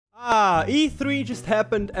E3 just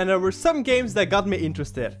happened and there were some games that got me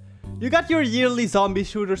interested. You got your yearly zombie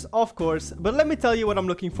shooters, of course, but let me tell you what I'm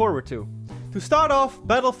looking forward to. To start off,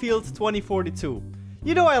 Battlefield 2042.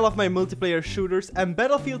 You know I love my multiplayer shooters and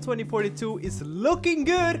Battlefield 2042 is looking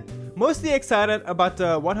good. Mostly excited about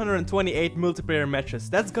the 128 multiplayer matches.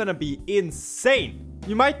 That's gonna be insane.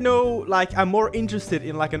 You might know, like, I'm more interested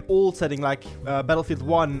in like an old setting like Battlefield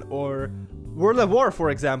 1 or World at War, for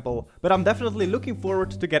example, but I'm definitely looking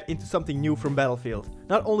forward to get into something new from Battlefield.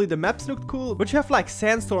 Not only the maps looked cool, but you have like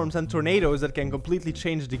sandstorms and tornadoes that can completely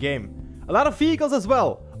change the game. A lot of vehicles as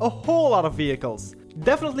well, a whole lot of vehicles.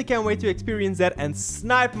 Definitely can't wait to experience that and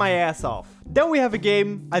snipe my ass off. Then we have a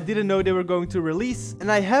game I didn't know they were going to release, and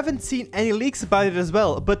I haven't seen any leaks about it as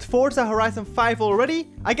well, but Forza Horizon 5 already?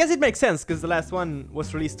 I guess it makes sense, because the last one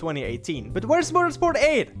was released 2018. But where's Motorsport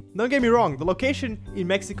 8? Don't get me wrong, the location in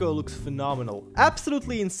Mexico looks phenomenal.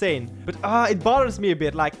 Absolutely insane. But it bothers me a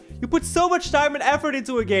bit, like, you put so much time and effort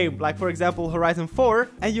into a game, like for example Horizon 4,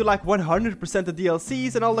 and you like 100% the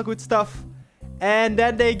DLCs and all the good stuff. And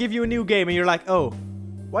then they give you a new game and you're like, oh,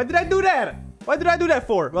 why did I do that? Why did I do that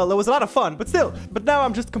for? Well, it was a lot of fun, but still. But now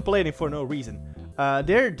I'm just complaining for no reason.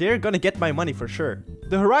 They're gonna get my money for sure.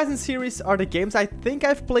 The Horizon series are the games I think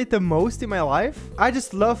I've played the most in my life. I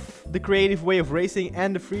just love the creative way of racing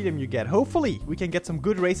and the freedom you get. Hopefully, we can get some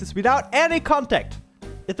good races without any contact.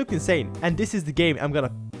 It looked insane, and this is the game I'm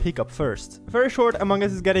gonna pick up first. Very short, Among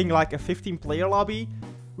Us is getting like a 15-player lobby,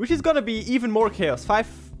 which is gonna be even more chaos. 5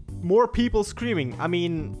 more people screaming. I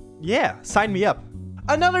mean, yeah, sign me up.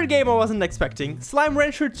 Another game I wasn't expecting, Slime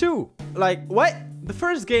Rancher 2. Like, what? The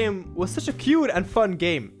first game was such a cute and fun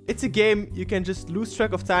game. It's a game you can just lose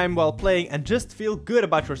track of time while playing and just feel good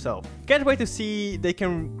about yourself. Can't wait to see they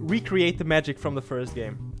can recreate the magic from the first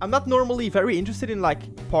game. I'm not normally very interested in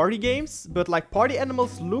like party games, but like Party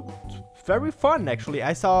Animals looked very fun actually.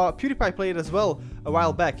 I saw PewDiePie play it as well a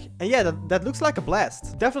while back. And yeah, that looks like a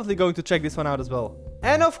blast. Definitely going to check this one out as well.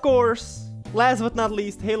 And of course, last but not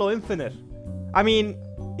least, Halo Infinite. I mean,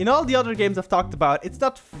 in all the other games I've talked about, it's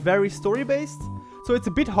not very story-based, so it's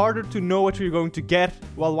a bit harder to know what you're going to get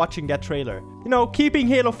while watching that trailer. You know, keeping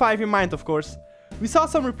Halo 5 in mind, of course. We saw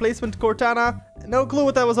some replacement Cortana, no clue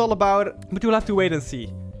what that was all about, but you'll have to wait and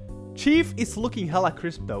see. Chief is looking hella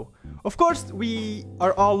crisp though. Of course, we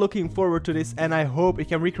are all looking forward to this, and I hope it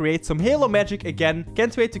can recreate some Halo magic again.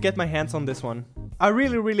 Can't wait to get my hands on this one. I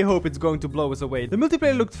really hope it's going to blow us away. The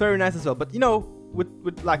multiplayer looked very nice as well, but you know,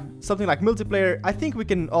 with like something like multiplayer, I think we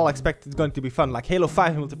can all expect it's going to be fun. Like Halo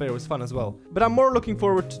 5 multiplayer was fun as well. But I'm more looking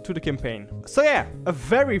forward to the campaign. So yeah, a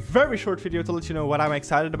very short video to let you know what I'm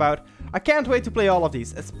excited about. I can't wait to play all of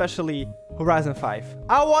these, especially Horizon 5.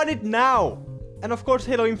 I want it now! And of course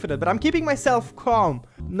Halo Infinite, but I'm keeping myself calm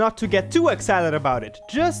not to get too excited about it.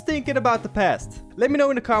 Just thinking about the past. Let me know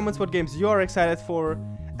in the comments what games you're excited for.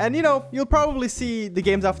 And you know, you'll probably see the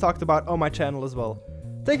games I've talked about on my channel as well.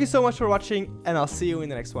 Thank you so much for watching, and I'll see you in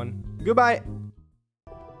the next one. Goodbye!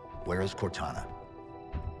 Where is Cortana?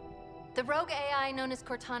 The rogue AI known as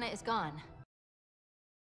Cortana is gone.